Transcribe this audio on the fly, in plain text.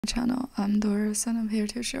Channel. I'm Doris and I'm here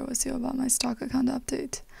to share with you about my stock account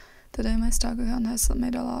update. Today my stock account has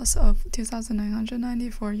made a loss of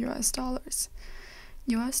 $2,994.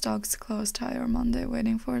 US stocks closed higher Monday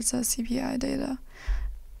waiting for the CPI data.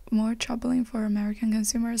 More troubling for American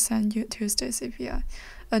consumers than Tuesday CPI.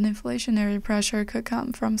 An inflationary pressure could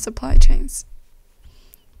come from supply chains.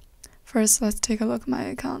 First, let's take a look at my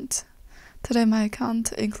account. Today, my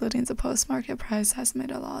account, including the post-market price, has made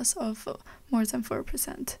a loss of more than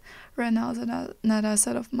 4%. Right now, the net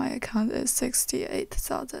asset of my account is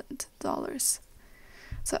 $68,000.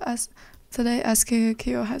 Today,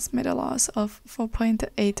 SQQQ has made a loss of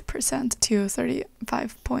 4.8% to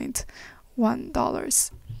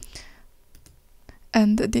 $35.1.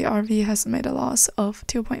 And the RV has made a loss of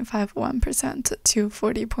 2.51% to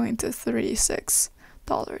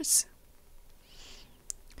 $40.36.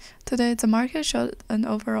 Today, the market showed an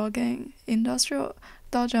overall gain. Dow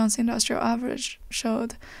Jones Industrial Average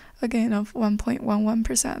showed a gain of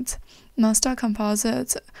 1.11%. Nasdaq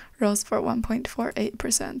Composite rose for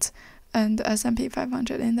 1.48%, and S&P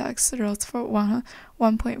 500 Index rose for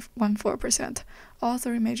 1.14%. All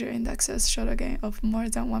three major indexes showed a gain of more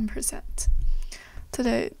than 1%.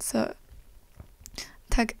 Today, the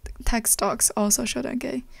tech stocks also showed a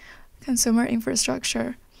gain. Consumer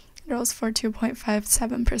infrastructure rose for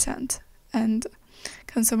 2.57%, and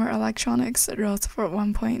consumer electronics rose for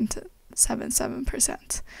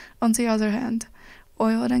 1.77%. On the other hand,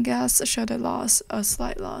 oil and gas showed a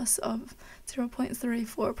slight loss of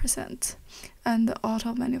 0.34%, and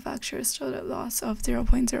auto manufacturers showed a loss of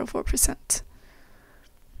 0.04%.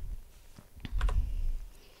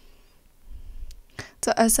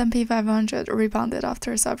 The S&P 500 rebounded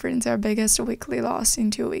after suffering their biggest weekly loss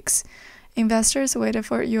in 2 weeks. Investors waited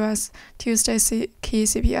for U.S. Tuesday key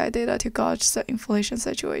CPI data to gauge the inflation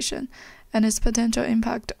situation and its potential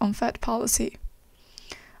impact on Fed policy.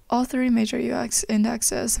 All three major U.S.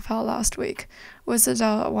 indexes fell last week, with the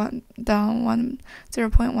Dow down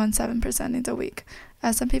 0.17% in the week.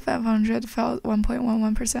 S&P 500 fell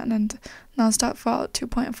 1.11% and Nasdaq fell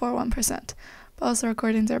 2.41%, both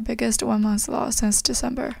recording their biggest one-month loss since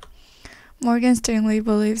December. Morgan Stanley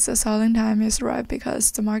believes the selling time is ripe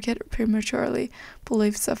because the market prematurely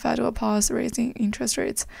believes the Fed will pause raising interest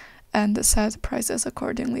rates and set prices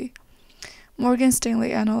accordingly. Morgan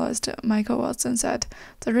Stanley analyst Michael Watson said,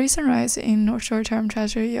 the recent rise in short-term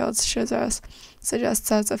Treasury yields suggests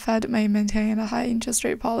that the Fed may maintain a high interest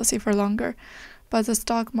rate policy for longer, but the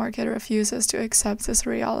stock market refuses to accept this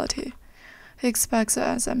reality. He expects the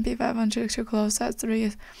S&P 500 to close at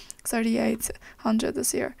 3,800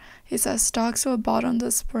 this year. He says stocks will bottom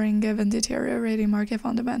this spring given deteriorating market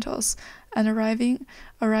fundamentals and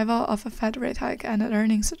arrival of a Fed rate hike and an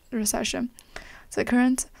earnings recession. The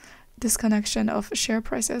current disconnection of share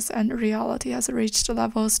prices and reality has reached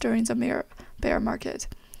levels during the bear market.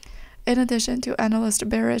 In addition to analyst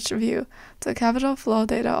bearish view, the capital flow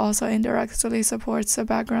data also indirectly supports the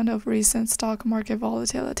background of recent stock market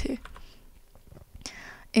volatility.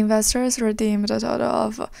 Investors redeemed a total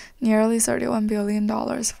of nearly $31 billion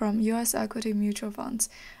from U.S. equity mutual funds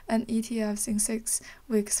and ETFs in 6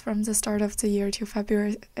 weeks from the start of the year to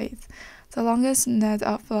February 8th, the longest net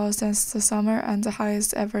outflow since the summer and the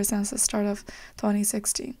highest ever since the start of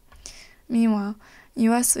 2016. Meanwhile,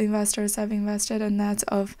 U.S. investors have invested a net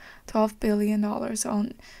of $12 billion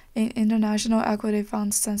in international equity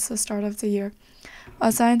funds since the start of the year, a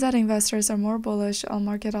sign that investors are more bullish on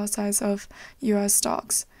market outside of U.S.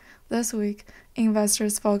 stocks. This week,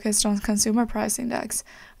 investors focused on consumer price index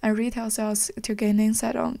and retail sales to gain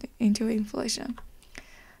insight into inflation.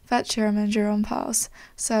 Fed Chairman Jerome Powell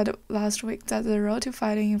said last week that the road to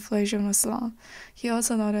fighting inflation was long. He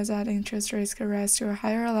also noted that interest rates could rise to a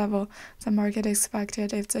higher level than market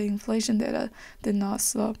expected if the inflation data did not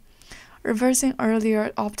slow, reversing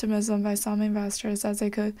earlier optimism by some investors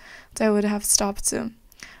that they would have stopped soon.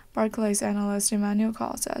 Barclays analyst Emmanuel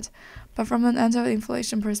Call said, but from an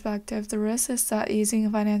anti-inflation perspective, the risk is that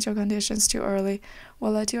easing financial conditions too early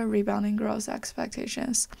will lead to a rebound in growth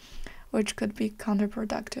expectations, which could be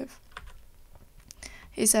counterproductive.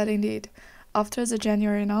 He said, indeed, after the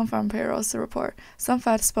January non-farm payrolls report, some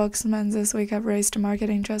Fed spokesmen this week have raised market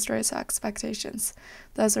interest rates expectations,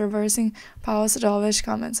 thus reversing Powell's dovish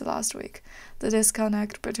comments last week. The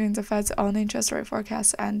disconnect between the Fed's own interest rate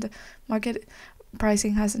forecast and market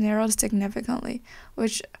pricing has narrowed significantly,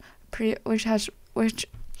 which has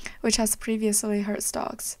previously hurt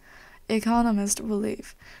stocks. Economists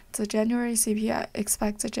believe the January CPI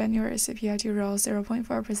expect the January CPI to rise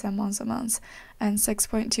 0.4% month-on-month and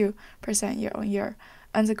 6.2% year-on-year,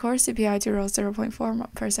 and the core CPI to rise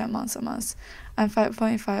 0.4% month-on-month and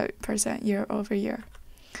 5.5% year-over-year.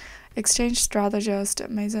 Exchange strategist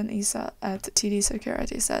Mason Issa at TD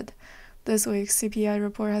Securities said, "This week's CPI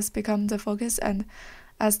report has become the focus, and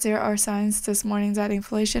as there are signs this morning that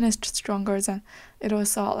inflation is stronger than it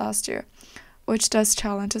was thought last year, which does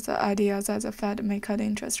challenge the idea that the Fed may cut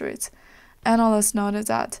interest rates." Analysts noted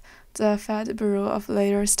that the Fed Bureau of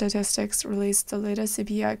Labor Statistics released the latest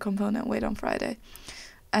CPI component weight on Friday,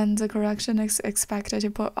 and the correction is expected to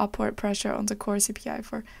put upward pressure on the core CPI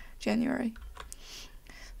for January.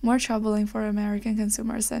 More troubling for American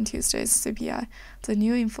consumers than Tuesday's CPI, the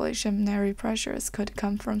new inflationary pressures could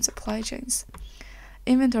come from supply chains.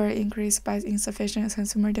 Inventory increased by insufficient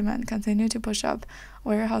consumer demand continued to push up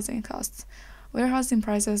warehousing costs. Warehousing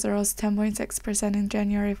prices rose 10.6% in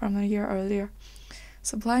January from a year earlier.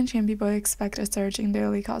 Supply chain people expect a surge in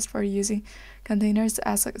daily cost for using containers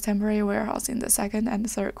as a temporary warehouse in the second and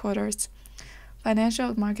third quarters.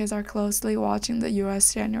 Financial markets are closely watching the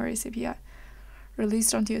U.S. January CPI,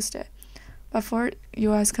 released on Tuesday. But for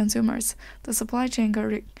U.S. consumers, the supply chain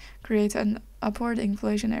could create an upward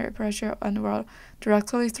inflationary pressure and will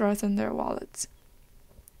directly threaten their wallets.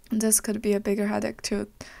 This could be a bigger headache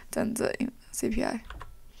than the CPI.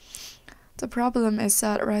 The problem is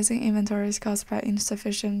that rising inventories caused by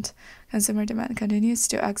insufficient consumer demand continues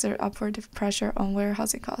to exert upward pressure on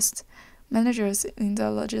warehousing costs. Managers in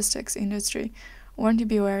the logistics industry warn to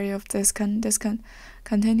be wary of this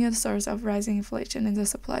continued source of rising inflation in the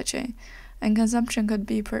supply chain, and consumption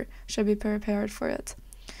should be prepared for it.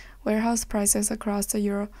 Warehouse prices across the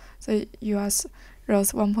U.S.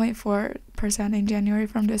 rose 1.4% in January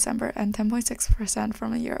from December and 10.6%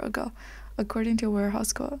 from a year ago, according to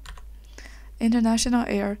Warehouse Quote. International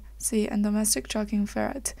air, sea, and domestic trucking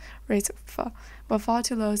freight rates will fall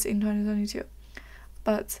to lows in 2022,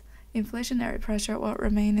 but inflationary pressure will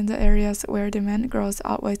remain in the areas where demand growth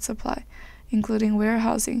outweighs supply, including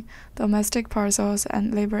warehousing, domestic parcels,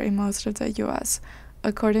 and labor in most of the U.S.,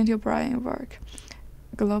 according to Brian Burke,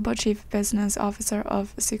 Global Chief Business Officer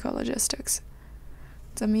of Seco Logistics.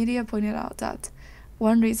 The media pointed out that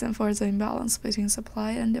one reason for the imbalance between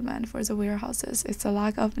supply and demand for the warehouses is the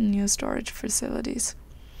lack of new storage facilities.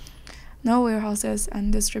 No warehouses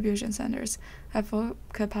and distribution centers have full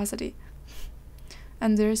capacity,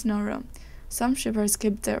 and there is no room. Some shippers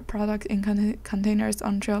keep their product in containers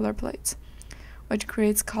on trailer plates, which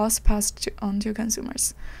creates costs passed on to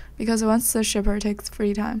consumers, because once the shipper takes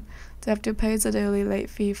free time, they have to pay the daily late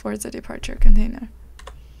fee for the departure container.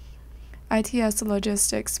 ITS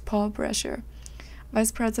Logistics Paul Brescher,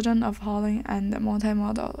 Vice President of Hauling and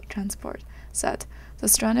Multimodal Transport, said the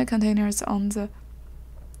stranded containers on the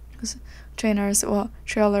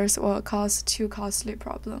trailers will cause two costly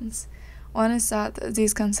problems. One is that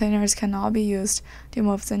these containers cannot be used to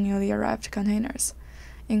move the newly arrived containers,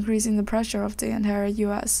 increasing the pressure of the entire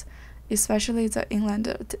U.S., especially the inland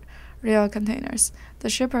rail containers. The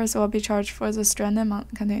shippers will be charged for the stranded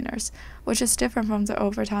containers, which is different from the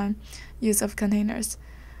overtime use of containers,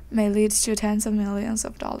 may lead to tens of millions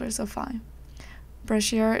of dollars of fine.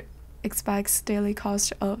 Brashear expects daily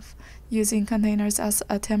cost of using containers as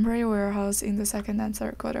a temporary warehouse in the second and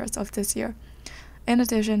third quarters of this year. In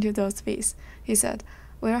addition to those fees, he said,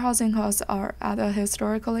 warehousing costs are at a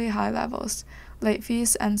historically high levels. Late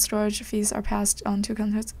fees and storage fees are passed on to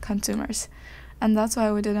consumers, and that's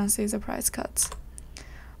why we didn't see the price cuts.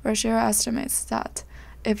 Brashear estimates that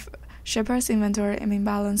if shippers' inventory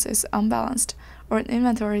imbalance is unbalanced or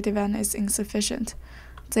inventory demand is insufficient,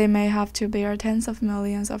 they may have to bear tens of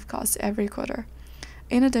millions of costs every quarter.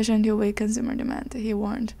 In addition to weak consumer demand, he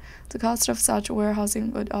warned, the cost of such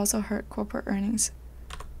warehousing would also hurt corporate earnings.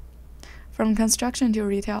 From construction to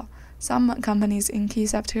retail, some companies in key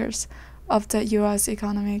sectors of the U.S.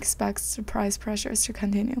 economy expect the price pressures to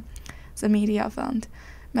continue, the media found.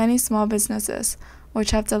 Many small businesses,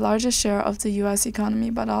 which have the largest share of the U.S. economy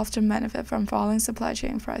but often benefit from falling supply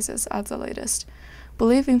chain prices at the latest,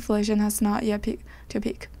 believe inflation has not yet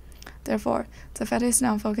peaked. Therefore, the Fed is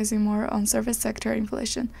now focusing more on service sector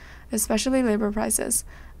inflation, especially labor prices,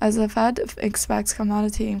 as the Fed expects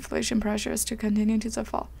commodity inflation pressures to continue to the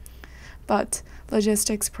fall. But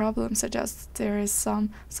logistics problem suggests there is some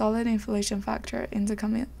solid inflation factor in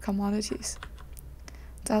the commodities.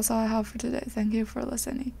 That's all I have for today. Thank you for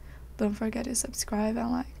listening. Don't forget to subscribe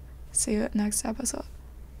and like. See you next episode.